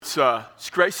It's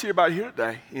great to see everybody here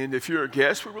today. And if you're a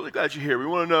guest, we're really glad you're here. We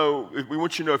want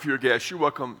you to know if you're a guest, you're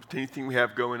welcome to anything we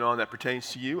have going on that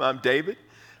pertains to you. I'm David.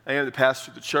 I am the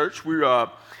pastor of the church. We're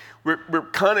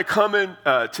kind of coming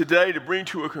today to bring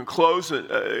to a conclusion,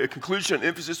 an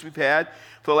emphasis we've had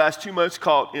for the last 2 months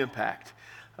called Impact.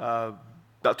 About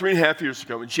 3.5 years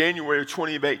ago, in January of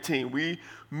 2018, we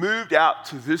moved out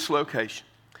to this location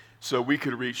so we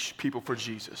could reach people for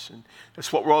Jesus. And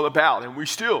that's what we're all about. And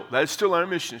that is still our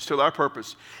mission, still our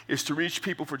purpose, is to reach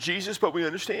people for Jesus, but we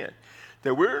understand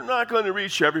that we're not going to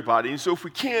reach everybody. And so if we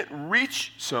can't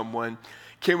reach someone,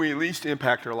 can we at least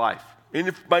impact their life? And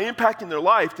if by impacting their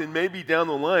life, then maybe down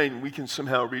the line, we can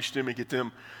somehow reach them and get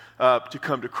them to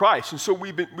come to Christ. And so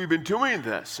we've been doing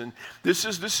this. And this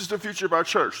is the future of our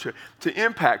church, to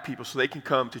impact people so they can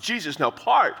come to Jesus. Now,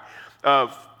 part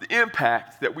of the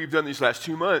impact that we've done these last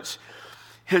 2 months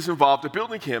has involved a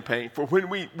building campaign. For when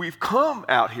we came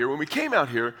out here,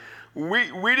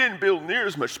 we didn't build near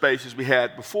as much space as we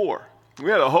had before.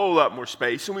 We had a whole lot more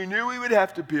space, and we knew we would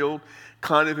have to build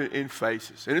kind of in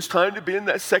phases. And it's time to be in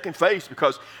that second phase,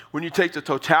 because when you take the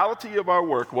totality of our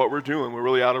work, what we're doing, we're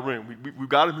really out of room. We've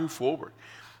got to move forward.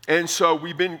 And so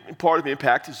part of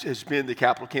Impact has been the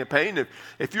capital campaign.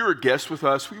 If you're a guest with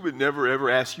us, we would never, ever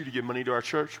ask you to give money to our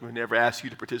church. We would never ask you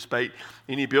to participate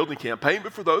in any building campaign.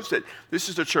 But for those that this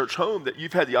is a church home, that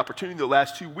you've had the opportunity the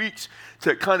last 2 weeks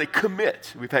to kind of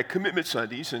commit. We've had commitment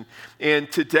Sundays, and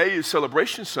today is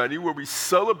Celebration Sunday, where we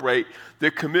celebrate the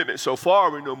commitment so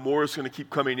far. We know more is going to keep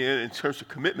coming in terms of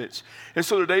commitments. And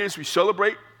so today is we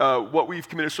celebrate what we've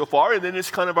committed so far, and then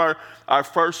it's kind of our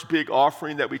first big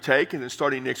offering that we take, and then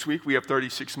starting next week, we have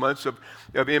 36 months of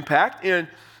impact. And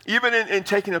even in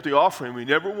taking up the offering, we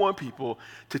never want people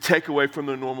to take away from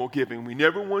their normal giving. We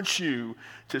never want you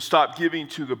to stop giving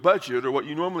to the budget or what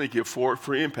you normally give for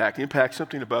Impact. Impact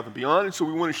something above and beyond. And so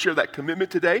we want to share that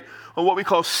commitment today on what we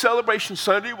call Celebration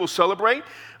Sunday. We'll celebrate.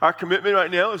 Our commitment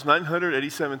right now is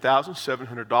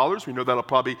 $987,700. We know that'll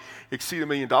probably exceed $1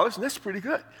 million, and that's pretty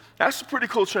good. That's a pretty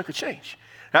cool chunk of change.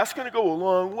 That's going to go a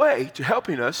long way to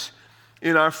helping us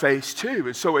in our phase 2.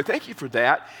 And so I thank you for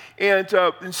that. And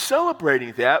in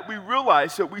celebrating that, we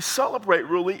realize that we celebrate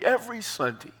really every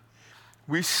Sunday.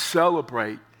 We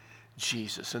celebrate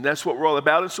Jesus. And that's what we're all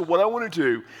about. And so what I want to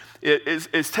do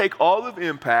is take all of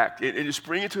Impact and just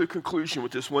bring it to a conclusion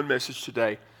with this one message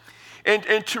today.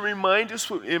 And to remind us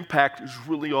what Impact is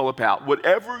really all about.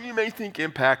 Whatever you may think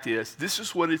Impact is, this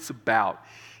is what it's about.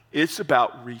 It's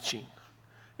about reaching.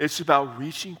 It's about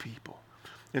reaching people.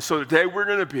 And so today we're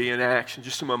going to be in Acts, in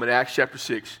just a moment, Acts chapter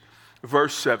 6,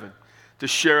 verse 7, to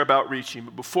share about reaching.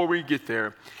 But before we get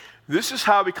there, this is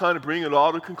how we kind of bring it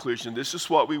all to conclusion. This is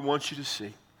what we want you to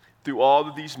see through all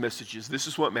of these messages. This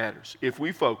is what matters. If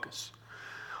we focus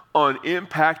on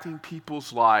impacting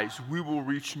people's lives, we will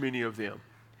reach many of them.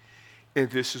 And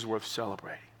this is worth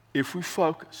celebrating. If we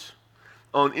focus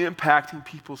on impacting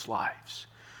people's lives,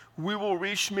 we will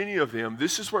reach many of them.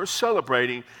 This is worth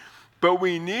celebrating. But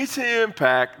we need to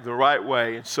impact the right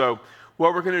way. And so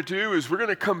what we're going to do is we're going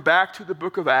to come back to the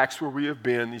book of Acts where we have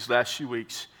been these last few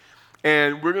weeks.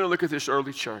 And we're going to look at this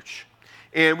early church.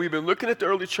 And we've been looking at the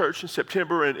early church in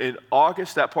September and in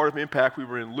August, that part of Impact. We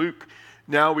were in Luke.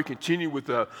 Now we continue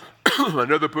with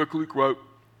another book Luke wrote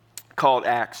called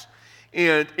Acts.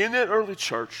 And in that early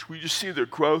church, we just see their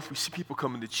growth. We see people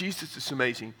coming to Jesus. It's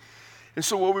amazing. And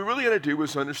so what we really got to do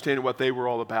is understand what they were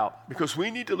all about, because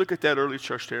we need to look at that early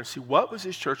church there and see what was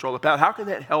this church all about. How can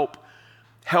that help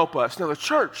us? Now, the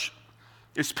church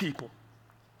is people.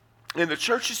 And the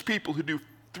church is people who do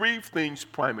 3 things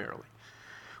primarily.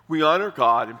 We honor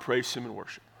God and praise Him in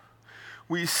worship.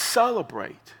 We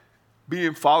celebrate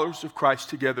being followers of Christ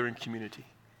together in community.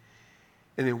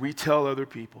 And then we tell other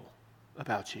people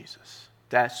about Jesus.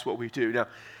 That's what we do. Now,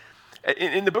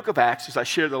 in the book of Acts, as I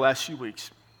shared the last few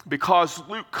weeks, because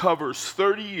Luke covers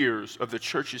 30 years of the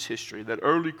church's history, that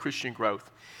early Christian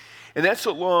growth, and that's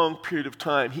a long period of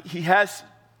time, he has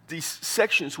these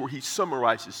sections where he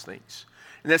summarizes things.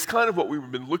 And that's kind of what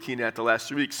we've been looking at the last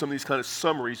 3 weeks, some of these kind of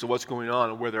summaries of what's going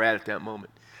on and where they're at that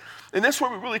moment. And that's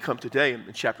where we really come today in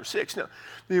chapter 6. Now,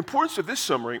 the importance of this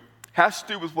summary has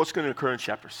to do with what's going to occur in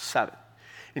chapter 7.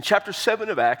 In chapter 7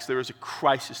 of Acts, there is a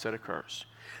crisis that occurs.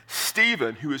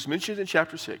 Stephen, who is mentioned in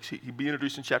chapter 6, he'll be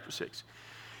introduced in chapter 6,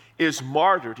 is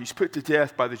martyred. He's put to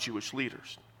death by the Jewish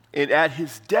leaders. And at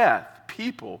his death,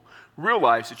 people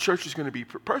realize the church is going to be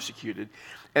persecuted,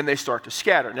 and they start to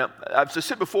scatter. Now, as I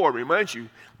said before, I remind you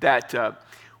that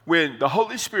when the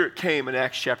Holy Spirit came in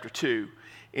Acts chapter 2,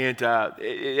 and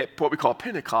what we call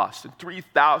Pentecost, and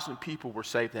 3,000 people were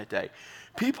saved that day.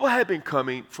 People had been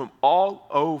coming from all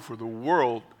over the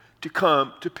world to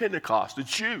come to Pentecost. The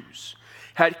Jews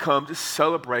had come to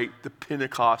celebrate the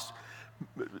Pentecost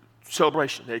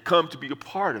celebration. They had come to be a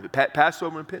part of it,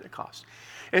 Passover and Pentecost.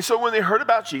 And so when they heard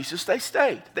about Jesus, they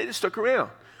stayed. They just stuck around.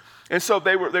 And so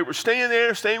they were staying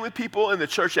there, staying with people, and the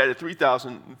church added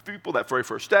 3,000 people that very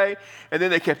first day. And then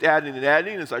they kept adding and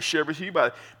adding, as I shared with you,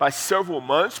 by several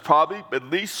months, probably, at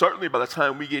least, certainly by the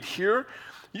time we get here,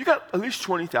 you got at least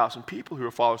 20,000 people who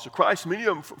are followers of Christ, many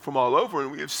of them from all over. And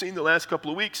we have seen the last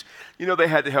couple of weeks, they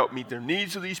had to help meet their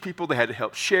needs of these people. They had to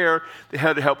help share. They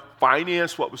had to help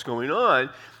finance what was going on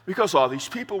because all these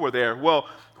people were there. Well,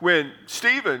 when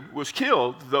Stephen was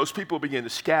killed, those people began to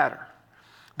scatter.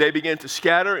 They began to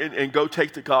scatter and go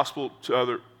take the gospel to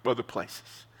other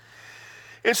places.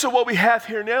 And so what we have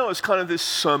here now is kind of this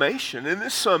summation. In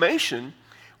this summation,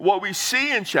 what we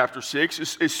see in chapter 6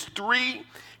 is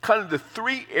the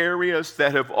three areas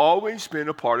that have always been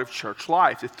a part of church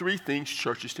life, the three things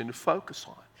churches tend to focus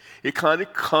on. It kind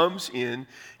of comes in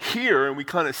here, and we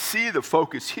kind of see the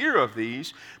focus here of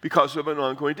these because of an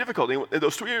ongoing difficulty. And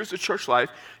those three areas of church life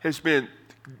has been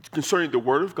concerning the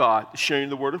Word of God, sharing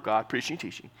the Word of God, preaching,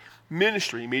 teaching,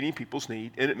 ministry, meeting people's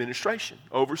need, and administration,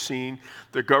 overseeing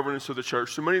the governance of the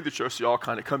church. So many of the churches, they all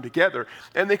kind of come together.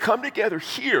 And they come together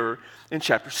here in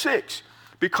chapter 6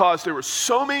 because there were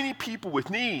so many people with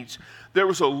needs. There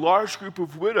was a large group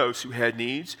of widows who had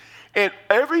needs, and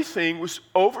everything was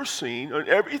overseen,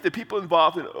 and the people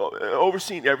involved in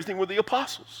overseeing everything were the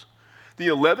apostles. The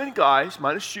 11 guys,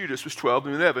 minus Judas, was 12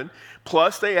 and 11,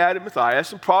 plus they added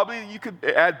Matthias, and probably you could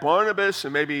add Barnabas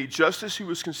and maybe Justus, who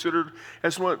was considered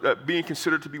as being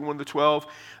considered to be one of the 12,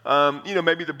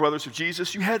 maybe the brothers of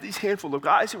Jesus. You had these handful of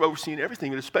guys who were overseeing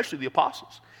everything, and especially the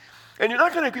apostles. And you're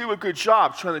not going to do a good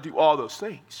job trying to do all those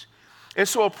things. And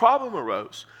so a problem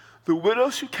arose. The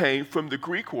widows who came from the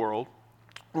Greek world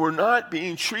were not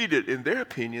being treated, in their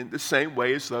opinion, the same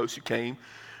way as those who came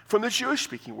from the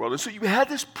Jewish-speaking world. And so you had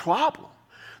this problem.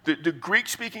 The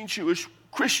Greek-speaking Jewish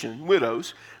Christian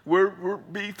widows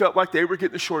felt like they were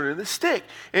getting the short end of the stick.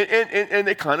 And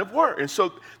they kind of were. And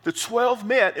so the 12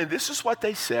 met, and this is what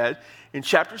they said in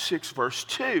chapter 6, verse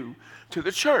 2, to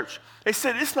the church. They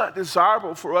said, it's not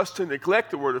desirable for us to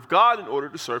neglect the Word of God in order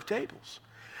to serve tables.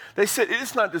 They said, it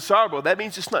is not desirable. That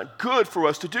means it's not good for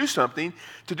us to do something,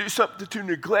 to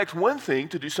neglect one thing,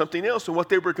 to do something else. And what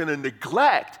they were going to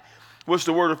neglect was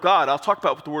the Word of God. I'll talk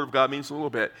about what the Word of God means in a little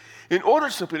bit. In order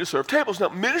simply to serve tables. Now,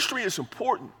 ministry is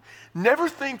important. Never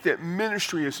think that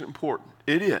ministry is important.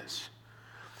 It is.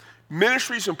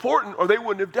 Ministry is important, or they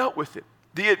wouldn't have dealt with it.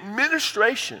 The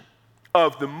administration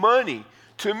of the money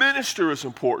to minister is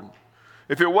important.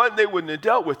 If it wasn't, they wouldn't have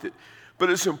dealt with it. But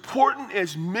as important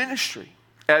as ministry,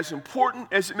 as important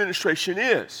as administration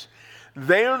is,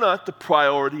 they are not the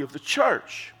priority of the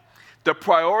church. The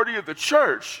priority of the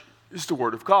church is the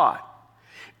Word of God.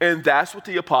 And that's what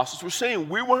the apostles were saying.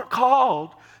 We weren't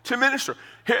called to minister.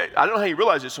 Here, I don't know how you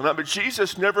realize this or not, but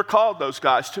Jesus never called those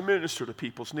guys to minister to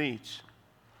people's needs.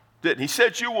 Didn't he?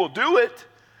 Said, you will do it.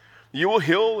 You will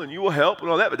heal and you will help and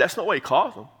all that, but that's not why he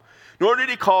called them. Nor did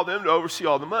he call them to oversee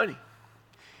all the money.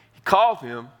 He called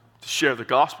them to share the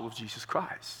gospel of Jesus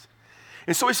Christ.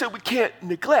 And so he said we can't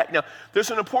neglect. Now,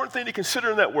 there's an important thing to consider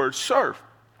in that word, serve.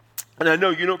 And I know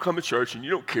you don't come to church and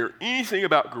you don't care anything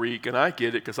about Greek, and I get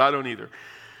it because I don't either.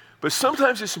 But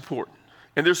sometimes it's important.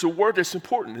 And there's a word that's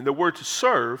important. And the word to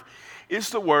serve is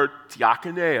the word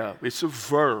diakonia. It's a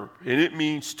verb. And it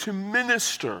means to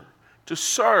minister, to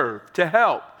serve, to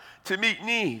help, to meet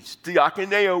needs.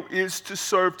 Diakoneo is to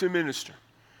serve, to minister.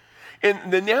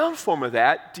 And the noun form of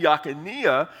that,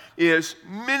 diakonia, is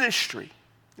ministry.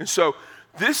 And so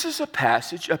this is a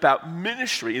passage about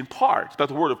ministry in part. It's about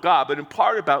the Word of God, but in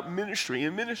part about ministry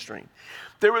and ministering.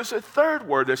 There is a third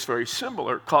word that's very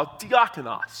similar called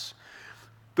diakonos.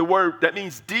 The word that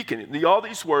means deacon. In all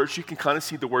these words, you can kind of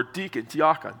see the word deacon,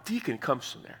 diakon. Deacon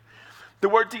comes from there. The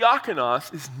word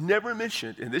diakonos is never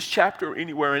mentioned in this chapter or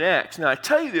anywhere in Acts. Now, I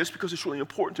tell you this because it's really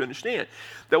important to understand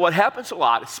that what happens a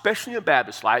lot, especially in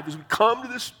Baptist life, is we come to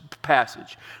this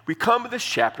passage, we come to this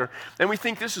chapter, and we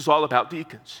think this is all about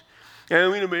deacons.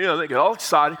 And they get all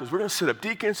excited because we're going to set up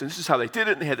deacons, and this is how they did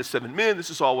it, and they had the 7 men,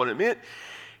 this is all what it meant.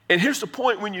 And here's the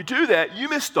point, when you do that, you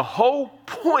miss the whole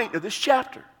point of this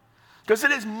chapter because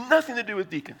it has nothing to do with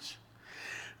deacons.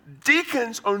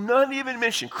 Deacons are not even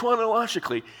mentioned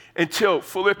chronologically until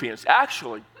Philippians.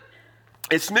 Actually,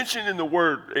 it's mentioned in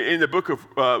the book of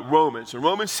Romans. In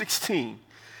Romans 16,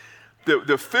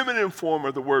 the feminine form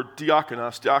of the word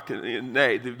diakonos,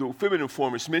 the feminine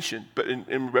form is mentioned, but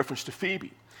in reference to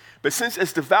Phoebe. But since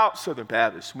as devout Southern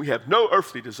Baptists, we have no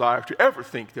earthly desire to ever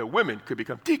think that women could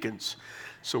become deacons,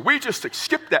 So we just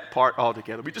skip that part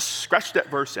altogether. We just scratch that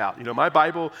verse out. You know, my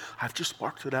Bible, I've just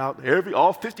marked it out.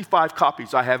 All 55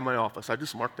 copies I have in my office, I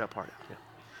just marked that part out. Yeah.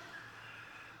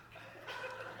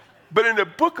 But in the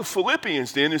book of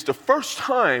Philippians, then, is the first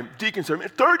time deacons are,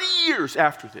 30 years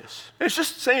after this. It's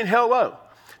just saying hello.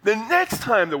 The next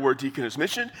time the word deacon is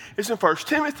mentioned is in 1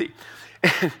 Timothy.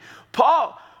 And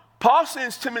Paul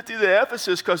sends Timothy to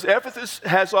Ephesus because Ephesus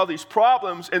has all these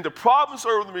problems, and the problems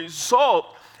are the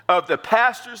result of the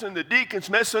pastors and the deacons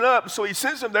messing up. So he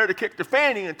sends them there to kick their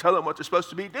fanny and tell them what they're supposed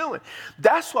to be doing.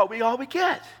 That's what we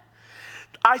get.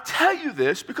 I tell you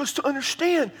this because to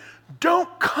understand, don't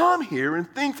come here and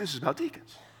think this is about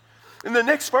deacons. In the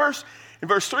next verse, in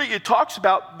verse 3, it talks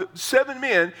about the 7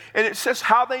 men, and it says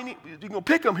how they need, you can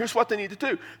pick them, here's what they need to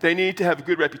do. They need to have a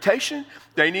good reputation.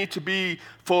 They need to be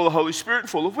full of the Holy Spirit and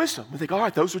full of wisdom. We think, all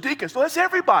right, those are deacons. No, that's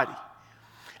everybody.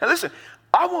 And listen,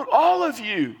 I want all of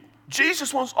you,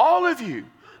 Jesus wants all of you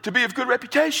to be of good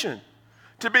reputation,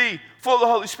 to be full of the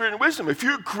Holy Spirit and wisdom. If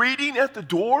you're greeting at the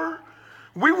door,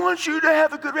 we want you to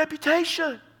have a good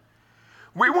reputation.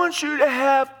 We want you to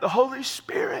have the Holy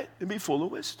Spirit and be full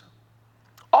of wisdom.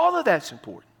 All of that's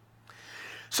important.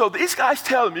 So these guys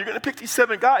tell him, you're going to pick these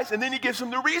 7 guys, and then he gives them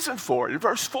the reason for it. In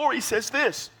verse 4, he says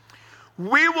this: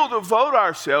 we will devote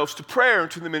ourselves to prayer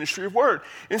and to the ministry of word.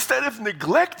 Instead of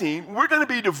neglecting, we're going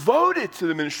to be devoted to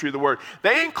the ministry of the word.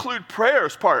 They include prayer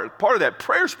as part of that.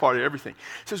 Prayer is part of everything.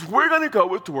 It says we're going to go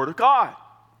with the word of God.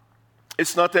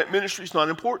 It's not that ministry is not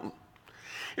important.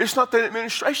 It's not that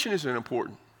administration isn't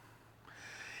important.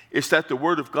 It's that the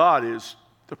word of God is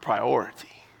the priority.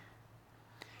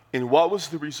 And what was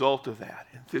the result of that?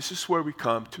 And this is where we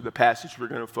come to the passage we're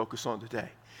going to focus on today.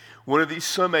 One of these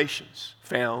summations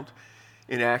found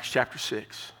in Acts chapter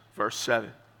 6, verse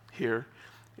 7. Here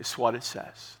is what it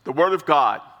says. The word of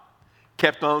God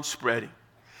kept on spreading,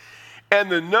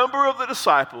 and the number of the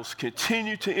disciples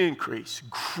continued to increase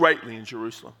greatly in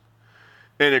Jerusalem.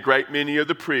 And a great many of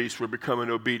the priests were becoming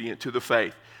obedient to the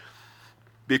faith.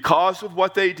 Because of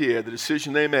what they did, the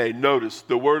decision they made, notice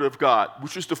the word of God,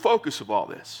 which was the focus of all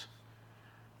this,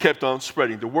 kept on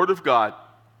spreading. The word of God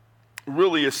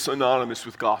really is synonymous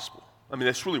with gospel. I mean,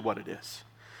 that's really what it is.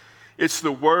 It's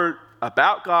the word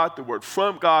about God, the word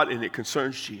from God, and it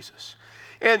concerns Jesus.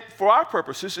 And for our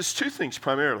purposes, it's 2 things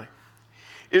primarily.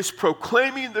 It's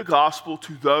proclaiming the gospel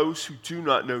to those who do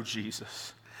not know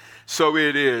Jesus. So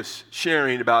it is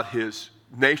sharing about his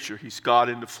nature. He's God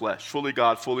in the flesh, fully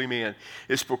God, fully man.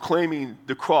 It's proclaiming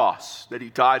the cross, that he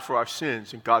died for our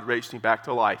sins and God raised him back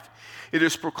to life. It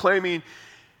is proclaiming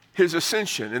his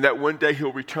ascension and that one day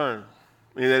he'll return.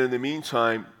 And that in the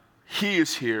meantime, he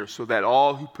is here so that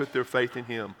all who put their faith in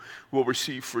him will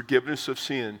receive forgiveness of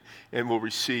sin and will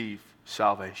receive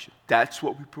salvation. That's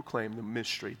what we proclaim, the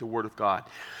mystery, the word of God.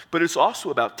 But it's also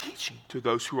about teaching to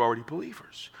those who are already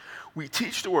believers. We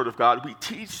teach the word of God. We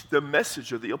teach the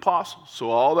message of the apostles. So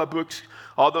all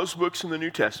those books in the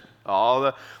New Testament,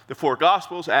 all the 4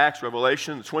 Gospels, Acts,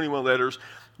 Revelation, the 21 letters,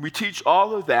 we teach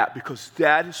all of that because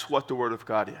that is what the word of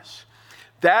God is.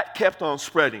 That kept on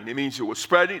spreading. It means it was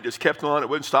spreading. It just kept on. It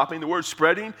wasn't stopping. The word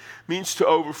spreading means to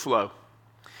overflow.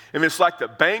 And it's like the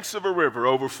banks of a river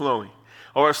overflowing.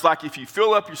 Or it's like if you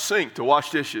fill up your sink to wash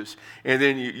dishes, and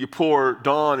then you pour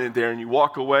Dawn in there, and you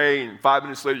walk away, and 5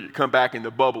 minutes later you come back, and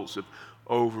the bubbles of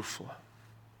overflow.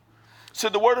 So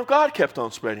the word of God kept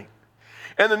on spreading.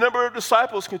 And the number of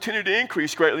disciples continued to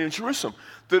increase greatly in Jerusalem.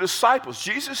 The disciples,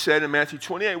 Jesus said in Matthew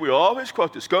 28, we always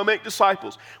quote this, go make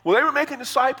disciples. Well, they were making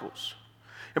disciples.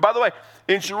 And by the way,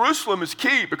 in Jerusalem is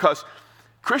key because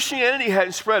Christianity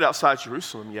hadn't spread outside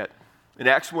Jerusalem yet. And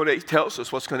Acts 1:8 tells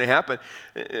us what's going to happen.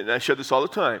 And I share this all the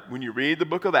time. When you read the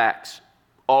book of Acts,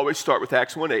 always start with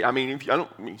Acts 1:8. I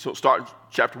mean, so start in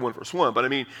chapter 1, verse 1. But I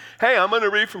mean, hey, I'm going to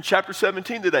read from chapter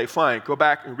 17 today. Fine, go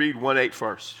back and read 1:8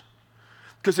 first.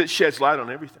 Because it sheds light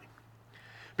on everything.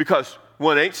 Because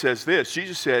 1:8 says this.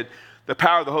 Jesus said, the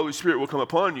power of the Holy Spirit will come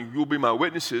upon you. You will be my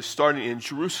witnesses starting in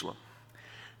Jerusalem.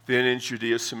 Then in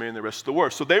Judea, Samaria, and the rest of the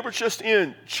world. So they were just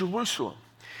in Jerusalem.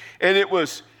 And it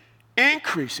was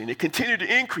increasing. It continued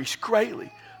to increase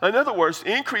greatly. In other words,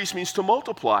 increase means to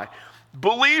multiply.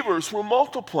 Believers were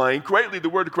multiplying greatly. The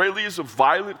word greatly is a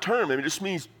violent term. I mean, it just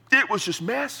means it was just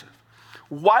massive.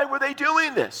 Why were they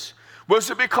doing this? Was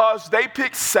it because they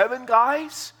picked 7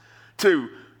 guys to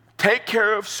take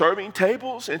care of serving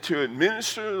tables and to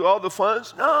administer all the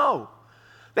funds? No.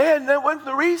 That wasn't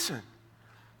the reason.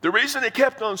 The reason it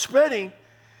kept on spreading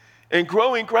and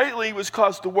growing greatly was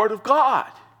because the word of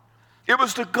God. It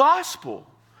was the gospel.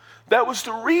 That was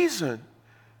the reason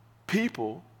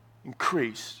people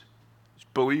increased as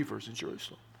believers in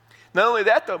Jerusalem. Not only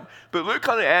that, though, but Luke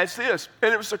kind of adds this,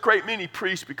 and it was a great many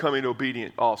priests becoming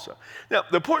obedient also. Now,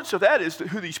 the importance of that is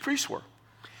who these priests were.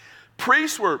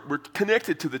 Priests were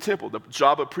connected to the temple. The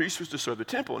job of priests was to serve the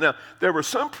temple. Now, there were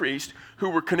some priests who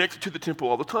were connected to the temple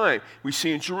all the time. We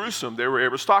see in Jerusalem, they were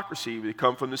aristocracy. They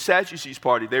come from the Sadducees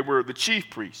party. They were the chief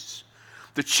priests.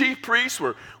 The chief priests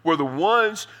were the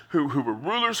ones who were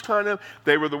rulers, kind of.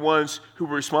 They were the ones who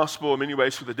were responsible in many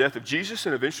ways for the death of Jesus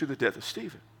and eventually the death of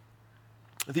Stephen.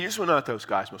 These were not those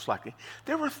guys, most likely.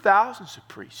 There were thousands of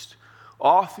priests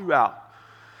all throughout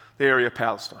the area of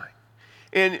Palestine.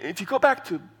 And if you go back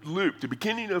to Luke, the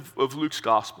beginning of Luke's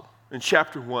gospel, in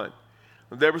chapter 1,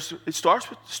 it starts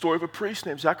with the story of a priest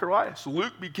named Zacharias.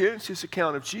 Luke begins his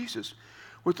account of Jesus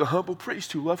with the humble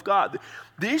priest who loved God.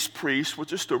 These priests were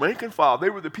just the rank and file. They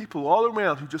were the people all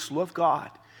around who just loved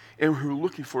God and who were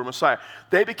looking for a Messiah.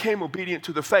 They became obedient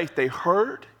to the faith. They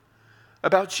heard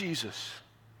about Jesus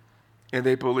and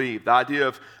they believed. The idea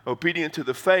of obedient to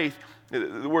the faith,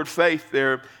 the word faith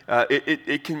there,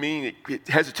 it can mean, it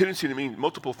has a tendency to mean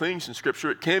multiple things in Scripture.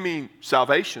 It can mean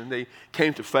salvation. They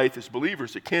came to faith as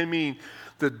believers. It can mean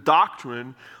the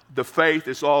doctrine, the faith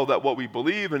is all that what we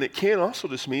believe, and it can also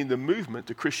just mean the movement,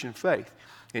 the Christian faith.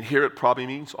 And here it probably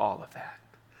means all of that.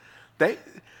 They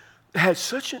had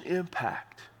such an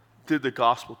impact through the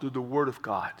gospel, through the word of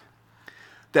God,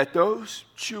 that those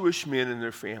Jewish men and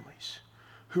their families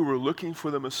who were looking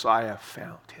for the Messiah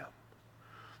found him.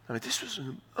 I mean, this was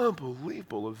an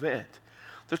unbelievable event.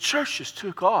 The church just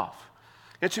took off.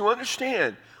 And to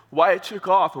understand why it took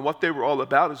off and what they were all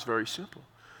about is very simple.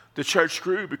 The church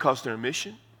grew because their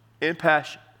mission and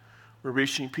passion were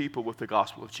reaching people with the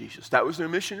gospel of Jesus. That was their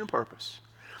mission and purpose.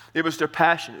 It was their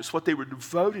passion. It was what they were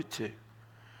devoted to,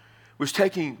 was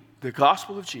taking the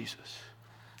gospel of Jesus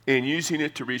and using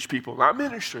it to reach people. Not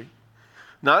ministry,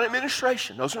 not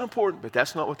administration. Those are important, but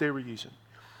that's not what they were using.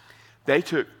 They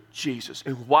took Jesus.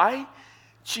 And why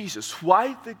Jesus?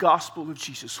 Why the gospel of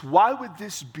Jesus? Why would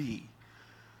this be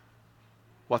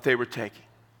what they were taking?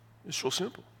 It's real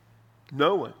simple.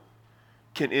 No one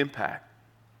can impact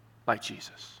like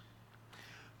Jesus.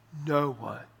 No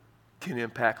one can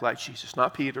impact like Jesus.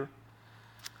 Not Peter,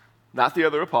 not the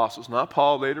other apostles, not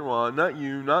Paul later on, not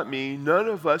you, not me. None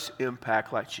of us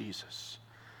impact like Jesus.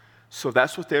 So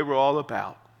that's what they were all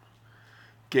about,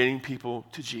 getting people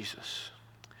to Jesus.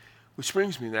 Which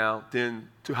brings me now then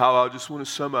to how I just want to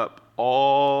sum up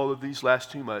all of these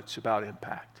last 2 months about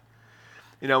impact.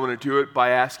 And I want to do it by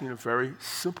asking a very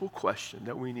simple question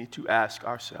that we need to ask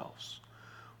ourselves.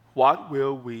 What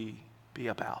will we be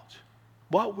about?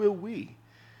 What will we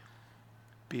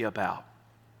be about?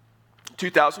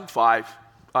 2005,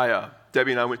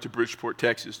 Debbie and I went to Bridgeport,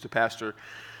 Texas to pastor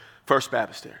First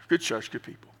Baptist there. Good church, good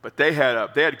people. But they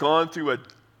had gone through a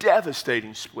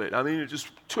devastating split. I mean, it just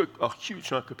took a huge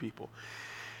chunk of people.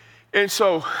 And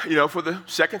so, for the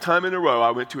second time in a row,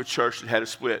 I went to a church that had a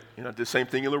split. Did the same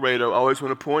thing in Laredo. I always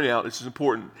want to point out, this is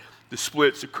important, the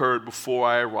splits occurred before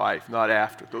I arrived, not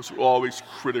after. Those are always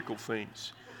critical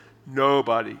things.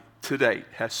 Nobody to date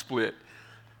has split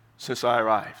since I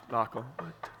arrived. Knock on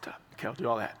wood. Okay, I'll do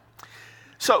all that.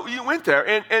 So you went there,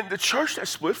 and the church that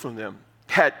split from them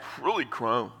had really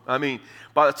grown. I mean,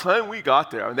 by the time we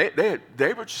got there,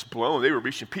 they were just blown. They were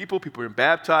reaching people were being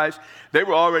baptized. They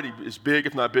were already as big,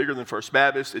 if not bigger, than First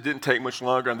Baptist. It didn't take much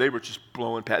longer, and they were just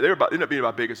blowing past. They ended up being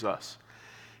about big as us.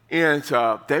 And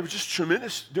they were just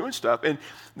tremendous doing stuff. And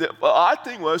the odd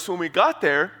thing was, when we got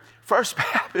there, First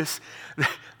Baptist,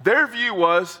 their view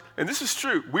was, and this is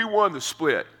true, we won the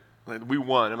split. We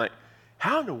won. I'm like,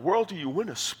 how in the world do you win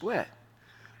a split?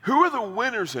 Who are the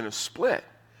winners in a split?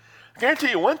 I guarantee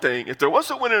you one thing, if there was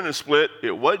a winner in a split,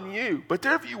 it wasn't you. But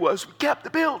their view was, we kept the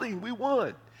building, we won.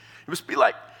 It must be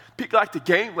like the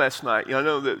game last night. I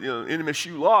know that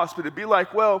NMSU lost, but it'd be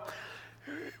like, well,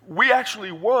 we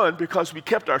actually won because we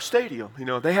kept our stadium.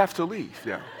 They have to leave.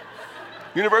 Yeah.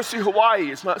 University of Hawaii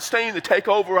is not staying to take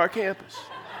over our campus.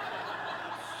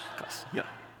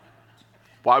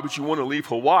 Why would you want to leave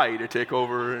Hawaii to take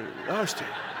over our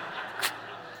stadium?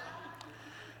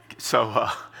 So,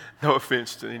 no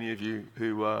offense to any of you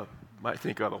who might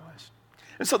think otherwise.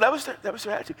 And so that was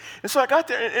their attitude. And so I got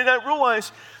there, and I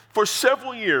realized for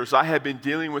several years I had been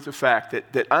dealing with the fact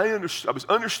that I was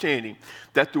understanding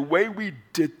that the way we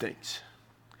did things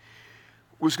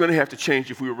was going to have to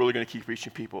change if we were really going to keep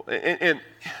reaching people. And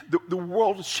the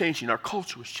world is changing. Our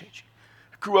culture was changing.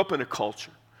 I grew up in a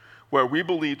culture where we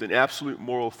believed in absolute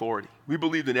moral authority. We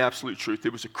believed in absolute truth.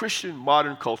 It was a Christian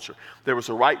modern culture. There was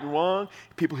a right and wrong.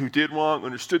 People who did wrong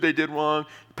understood they did wrong,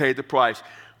 paid the price.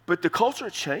 But the culture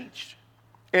changed.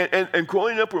 And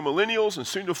growing up, we're millennials and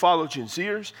soon to follow Gen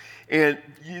Zers. And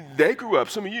they grew up,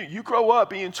 some of you grow up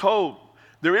being told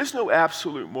there is no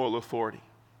absolute moral authority.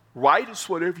 Right is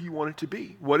whatever you want it to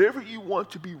be. Whatever you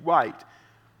want to be right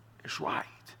is right.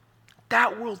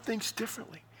 That world thinks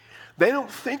differently. They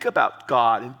don't think about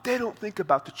God and they don't think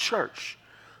about the church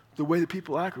the way the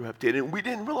people I grew up did. And we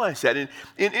didn't realize that. And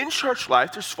in church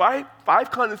life, there's five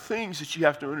kind of things that you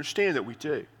have to understand that we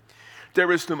do.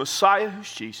 There is the Messiah,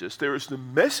 who's Jesus. There is the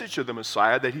message of the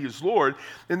Messiah, that he is Lord.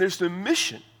 And there's the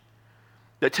mission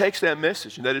that takes that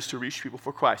message, and that is to reach people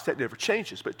for Christ. That never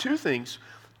changes. But two things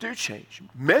do change.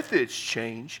 Methods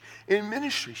change, and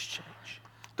ministries change.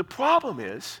 The problem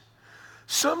is,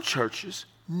 some churches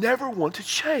never want to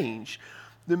change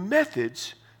the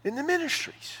methods and the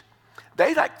ministries.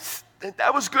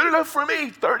 That was good enough for me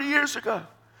 30 years ago.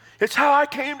 It's how I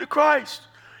came to Christ.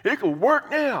 It could work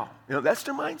now. That's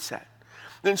their mindset.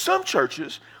 In some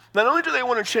churches, not only do they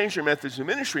want to change their methods and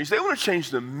ministries, they want to change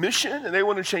the mission, and they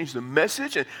want to change the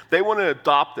message, and they want to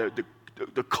adopt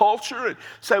the culture and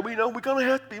say, we're going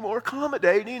to have to be more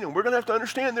accommodating, and we're going to have to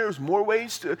understand there's more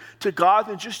ways to God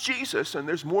than just Jesus, and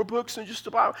there's more books than just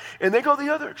the Bible. And they go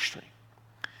the other extreme.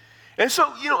 And so,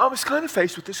 I was kind of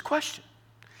faced with this question.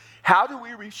 How do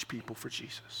we reach people for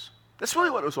Jesus? That's really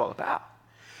what it was all about.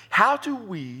 How do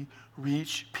we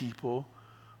reach people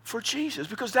for Jesus?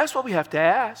 Because that's what we have to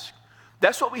ask.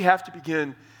 That's what we have to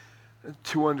begin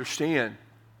to understand.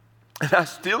 And I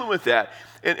was dealing with that.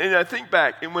 And I think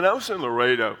back, and when I was in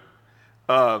Laredo,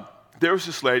 there was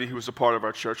this lady who was a part of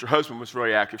our church. Her husband was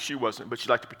very active. She wasn't, but she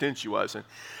liked to pretend she was. And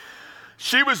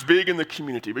she was big in the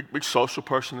community, big social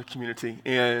person in the community.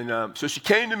 And so she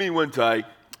came to me one day,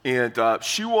 and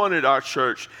she wanted our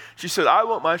church. She said, I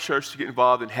want my church to get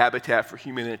involved in Habitat for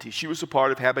Humanity. She was a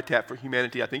part of Habitat for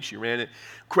Humanity. I think she ran it.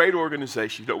 Great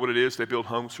organization. You know what it is? They build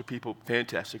homes for people.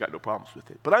 Fantastic. Got no problems with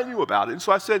it. But I knew about it. And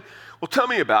so I said, well, tell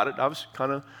me about it. I was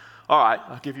kind of, all right,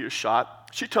 I'll give you a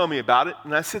shot. She told me about it.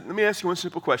 And I said, let me ask you one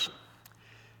simple question.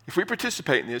 If we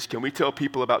participate in this, can we tell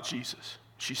people about Jesus?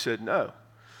 She said, no.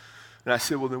 And I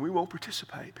said, well, then we won't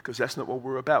participate, because that's not what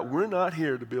we're about. We're not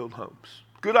here to build homes.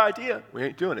 Good idea. We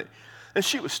ain't doing it. And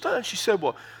she was stunned. She said,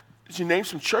 well, did you name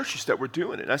some churches that were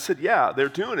doing it? And I said, yeah, they're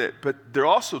doing it, but they're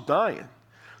also dying.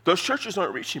 Those churches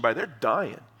aren't reaching anybody. They're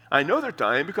dying. I know they're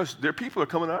dying because their people are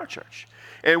coming to our church.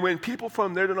 And when people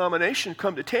from their denomination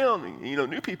come to town,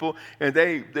 new people, and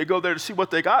they go there to see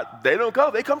what they got, they don't go.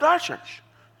 They come to our church.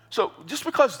 So just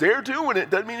because they're doing it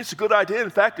doesn't mean it's a good idea. In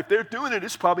fact, if they're doing it,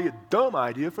 it's probably a dumb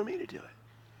idea for me to do it.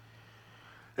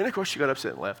 And of course, she got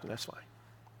upset and left, and that's fine.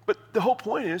 But the whole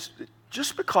point is,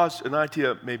 just because an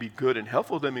idea may be good and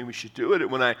helpful doesn't mean we should do it.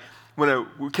 When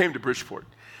we came to Bridgeport,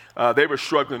 they were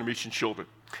struggling reaching children.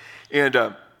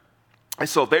 And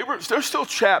so they're still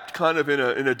trapped kind of in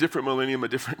a different millennium, a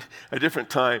different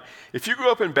time. If you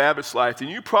grew up in Baptist life, then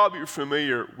you probably are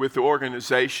familiar with the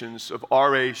organizations of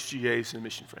RAs, GAs, and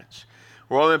Mission Friends.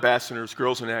 We're all ambassadors,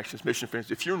 Girls in Actions, Mission Friends.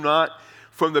 If you're not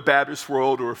from the Baptist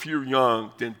world, or if you're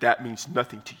young, then that means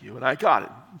nothing to you. And I got it.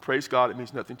 Praise God, it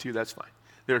means nothing to you. That's fine.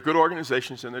 They're good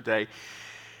organizations in their day.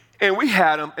 And we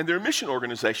had them, and they're mission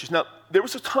organizations. Now, there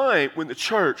was a time when the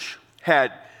church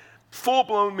had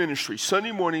full-blown ministry,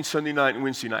 Sunday morning, Sunday night, and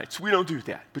Wednesday nights. We don't do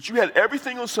that. But you had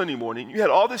everything on Sunday morning. You had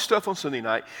all this stuff on Sunday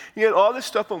night. You had all this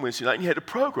stuff on Wednesday night, and you had to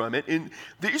program it. And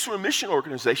these were mission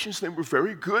organizations. They were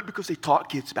very good because they taught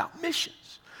kids about missions.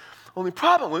 Only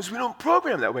problem was we don't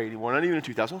program that way anymore, not even in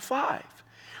 2005.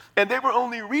 And they were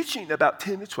only reaching about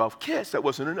 10 to 12 kids. That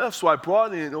wasn't enough. So I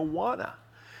brought in Awana.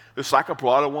 It's like I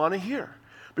brought Awana here.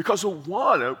 Because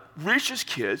Awana reaches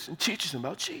kids and teaches them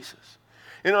about Jesus.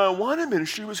 And our Awana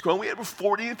ministry was growing. We had over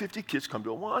 40 and 50 kids come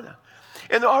to Awana.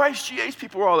 And the RHGA's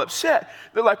people were all upset.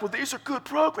 They're like, well, these are good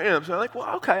programs. And I'm like,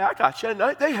 well, okay, I got you.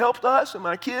 And they helped us and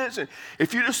my kids. And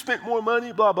if you just spent more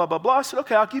money, blah, blah, blah, blah. I said,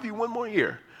 okay, I'll give you one more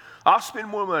year. I'll spend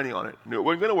more money on it. No, it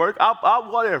wasn't going to work.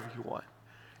 I'll whatever you want.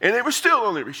 And they were still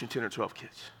only reaching 10 or 12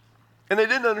 kids. And they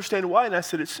didn't understand why. And I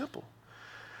said, it's simple.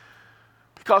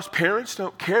 Because parents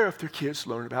don't care if their kids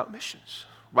learn about missions.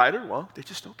 Right or wrong, they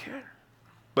just don't care.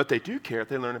 But they do care if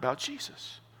they learn about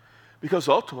Jesus. Because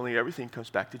ultimately, everything comes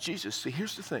back to Jesus. See,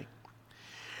 here's the thing.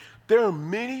 There are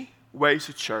many ways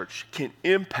a church can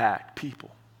impact people.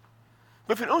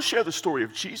 But if we don't share the story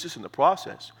of Jesus in the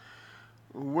process,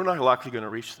 we're not likely going to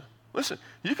reach them. Listen,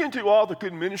 you can do all the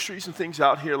good ministries and things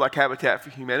out here like Habitat for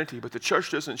Humanity, but the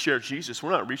church doesn't share Jesus,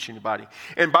 we're not reaching anybody.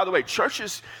 And by the way,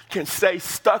 churches can stay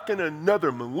stuck in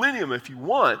another millennium if you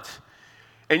want,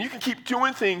 and you can keep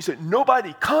doing things that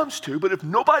nobody comes to, but if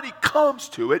nobody comes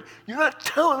to it, you're not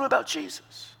telling them about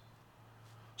Jesus.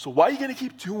 So why are you going to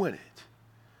keep doing it?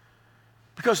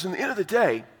 Because in the end of the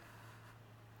day,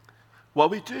 what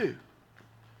we do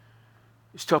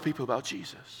is tell people about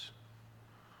Jesus.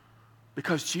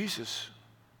 Because Jesus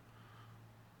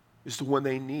is the one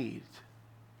they need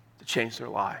to change their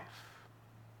life.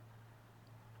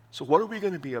 So what are we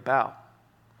going to be about?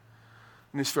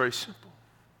 And it's very simple.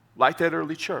 Like that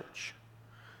early church,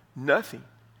 nothing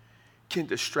can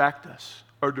distract us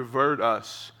or divert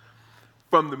us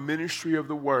from the ministry of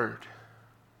the Word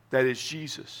that is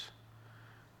Jesus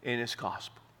and His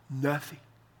gospel. Nothing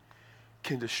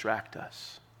can distract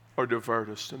us or divert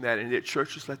us from that. And yet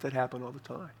churches let that happen all the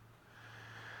time.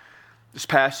 This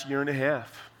past year and a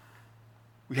half,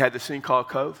 we had this thing called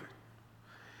COVID.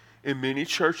 And many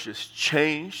churches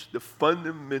changed the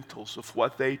fundamentals of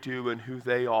what they do and who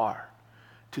they are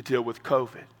to deal with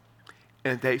COVID.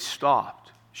 And they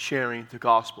stopped sharing the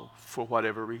gospel for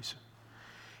whatever reason.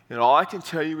 And all I can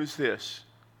tell you is this.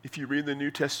 If you read the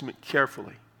New Testament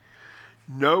carefully,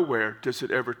 nowhere does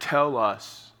it ever tell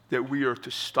us that we are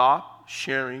to stop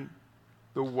sharing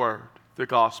the word, the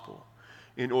gospel,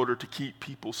 in order to keep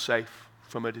people safe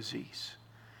from a disease.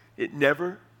 It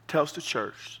never tells the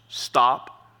church,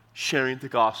 stop sharing the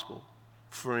gospel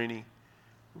for any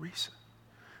reason.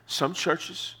 Some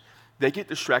churches, they get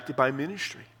distracted by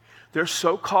ministry. They're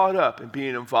so caught up in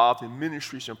being involved in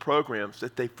ministries and programs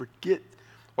that they forget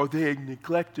or they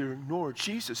neglect or ignore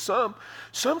Jesus.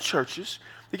 Some churches,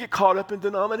 they get caught up in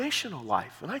denominational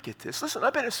life. And I get this. Listen,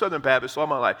 I've been a Southern Baptist all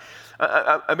my life.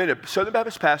 I've been a Southern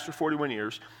Baptist pastor 41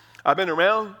 years. I've been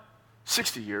around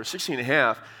 60 years, 60 and a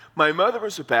half. My mother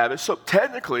was a Baptist, so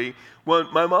technically, when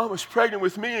my mom was pregnant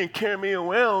with me and carrying me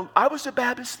around, I was a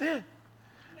Baptist then.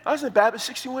 I was a Baptist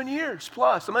 61 years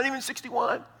plus. I'm not even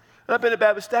 61. And I've been a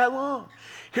Baptist that long.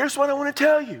 Here's what I want to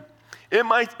tell you. In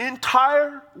my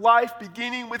entire life,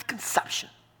 beginning with conception,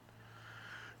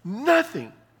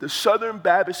 nothing the Southern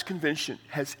Baptist Convention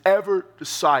has ever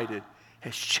decided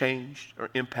has changed or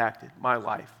impacted my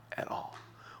life at all.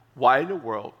 Why in the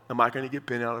world am I going to get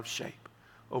bent out of shape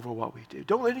over what we do?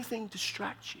 Don't let anything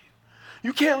distract you.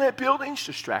 You can't let buildings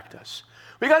distract us.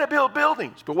 We got to build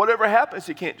buildings, but whatever happens,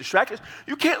 it can't distract us.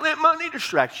 You can't let money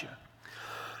distract you.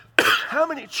 How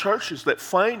many churches let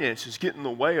finances get in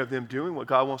the way of them doing what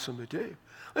God wants them to do?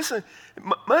 Listen,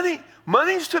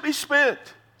 money's to be spent.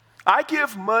 I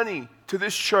give money to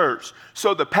this church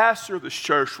so the pastor of this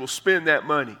church will spend that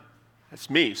money. That's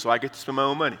me, so I get to spend my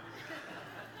own money.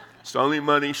 It's the only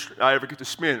money I ever get to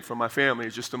spend from my family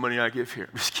is just the money I give here.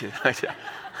 I'm just kidding.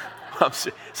 I'm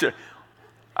serious.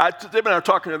 Debbie and I were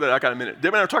talking the other day. I got a minute. Debbie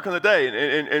and I were talking the other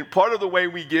day, and part of the way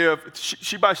we give,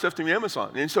 she buys stuff through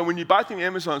Amazon. And so when you buy through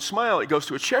Amazon Smile, it goes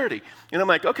to a charity. And I'm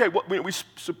like, okay, we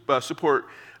support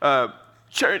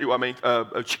charity. I mean,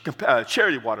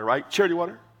 charity water, right? Charity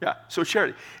water? Yeah, so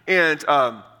charity. And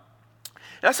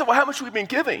I said, well, how much have we been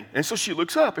giving? And so she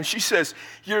looks up and she says,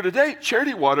 year to date,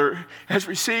 Charity Water has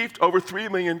received over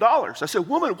 $3 million. I said,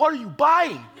 woman, what are you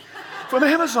buying from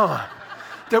Amazon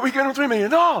that we get them $3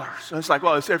 million? And it's like,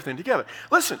 well, it's everything together.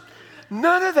 Listen,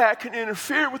 none of that can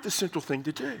interfere with the central thing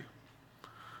to do.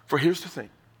 For here's the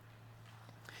thing.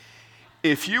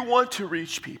 If you want to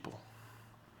reach people,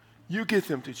 you get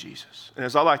them to Jesus. And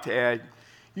as I like to add,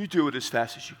 you do it as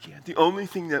fast as you can. The only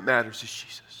thing that matters is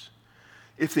Jesus.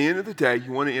 If at the end of the day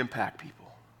you want to impact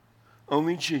people,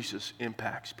 only Jesus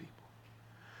impacts people.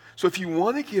 So if you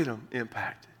want to get them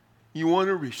impacted, you want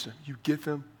to reach them, you get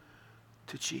them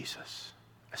to Jesus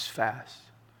as fast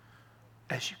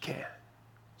as you can.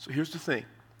 So here's the thing.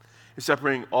 It's to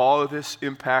bring all of this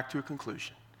impact to a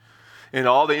conclusion and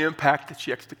all the impact that's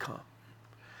yet to come.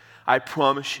 I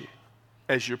promise you,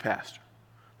 as your pastor,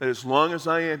 that as long as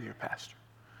I am your pastor,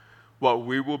 what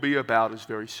we will be about is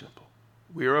very simple.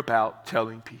 We are about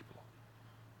telling people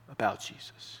about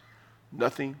Jesus.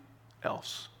 Nothing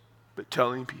else but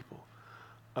telling people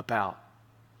about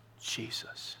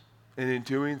Jesus. And in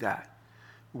doing that,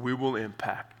 we will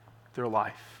impact their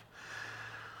life.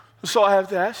 So I have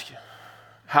to ask you,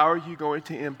 how are you going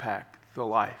to impact the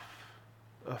life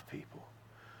of people?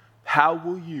 How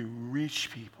will you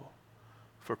reach people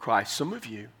for Christ? Some of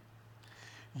you,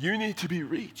 you need to be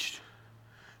reached.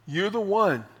 You're the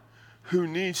one who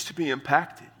needs to be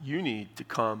impacted. You need to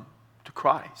come to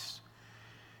Christ.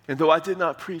 And though I did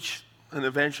not preach an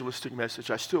evangelistic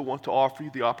message, I still want to offer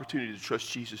you the opportunity to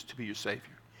trust Jesus to be your Savior.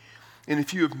 And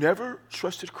if you have never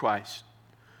trusted Christ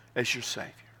as your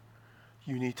Savior,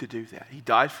 you need to do that. He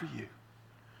died for you.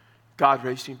 God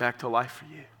raised him back to life for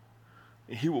you.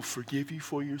 And he will forgive you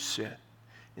for your sin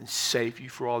and save you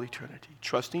for all eternity.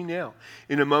 Trust him now.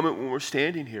 In a moment when we're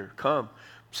standing here, come,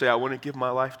 say, I want to give my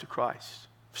life to Christ.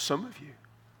 Some of you,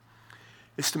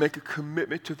 is to make a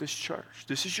commitment to this church.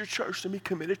 This is your church, to be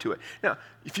committed to it. Now,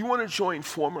 if you want to join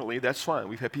formally, that's fine.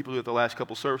 We've had people do it the last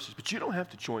couple services, but you don't have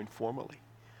to join formally.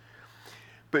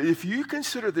 But if you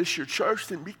consider this your church,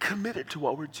 then be committed to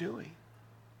what we're doing.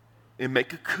 And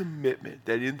make a commitment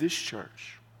that in this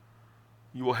church,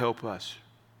 you will help us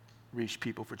reach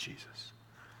people for Jesus.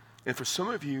 And for some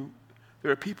of you,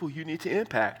 there are people you need to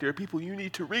impact. There are people you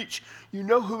need to reach. You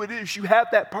know who it is. You have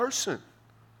that person.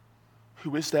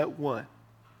 Who is that one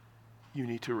you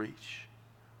need to reach?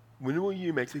 When will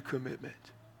you make the commitment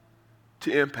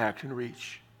to impact and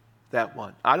reach that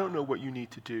one? I don't know what you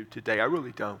need to do today. I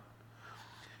really don't.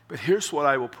 But here's what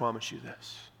I will promise you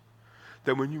this.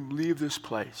 That when you leave this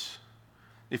place,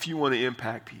 if you want to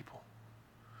impact people,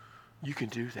 you can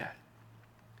do that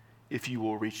if you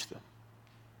will reach them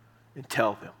and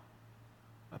tell them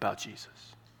about Jesus.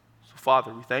 So,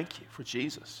 Father, we thank you for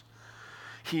Jesus.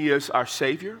 He is our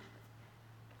Savior,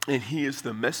 and He is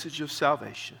the message of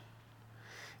salvation.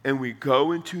 And we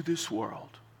go into this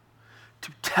world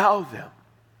to tell them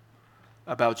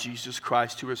about Jesus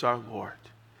Christ, who is our Lord.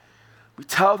 We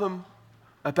tell them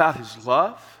about His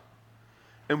love,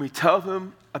 and we tell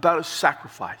them about His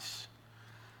sacrifice.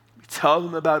 We tell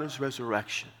them about His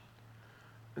resurrection,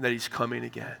 and that He's coming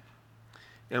again.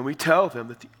 And we tell them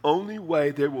that the only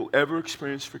way they will ever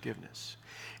experience forgiveness,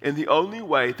 and the only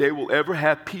way they will ever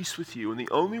have peace with you, and the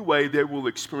only way they will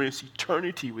experience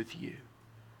eternity with you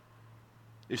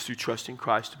is through trusting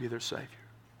Christ to be their Savior.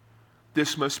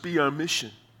 This must be our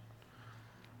mission.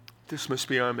 This must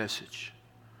be our message.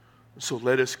 So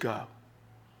let us go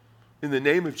in the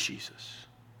name of Jesus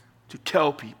to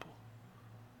tell people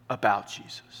about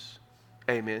Jesus.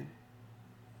 Amen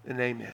and amen.